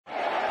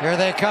Here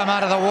they come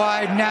out of the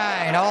wide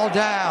 9, all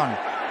down.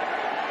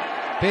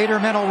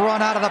 Peterman will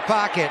run out of the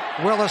pocket.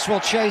 Willis will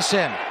chase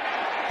him.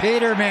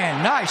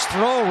 Peterman, nice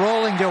throw,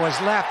 rolling to his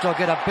left. He'll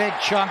get a big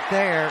chunk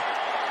there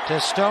to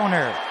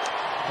Stoner.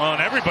 Well,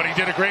 and everybody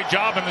did a great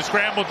job in the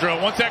scramble drill.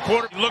 Once that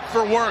quarter, look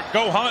for work,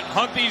 go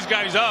hunt these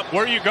guys up.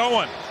 Where are you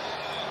going?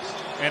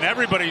 And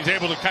everybody's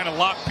able to kind of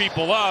lock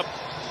people up.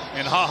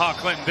 And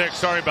Clinton Dix,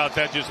 sorry about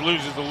that, just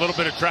loses a little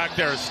bit of track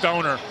there as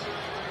Stoner.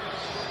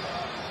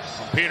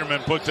 And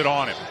Peterman puts it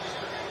on him.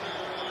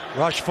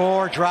 Rush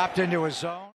 4, dropped into his zone.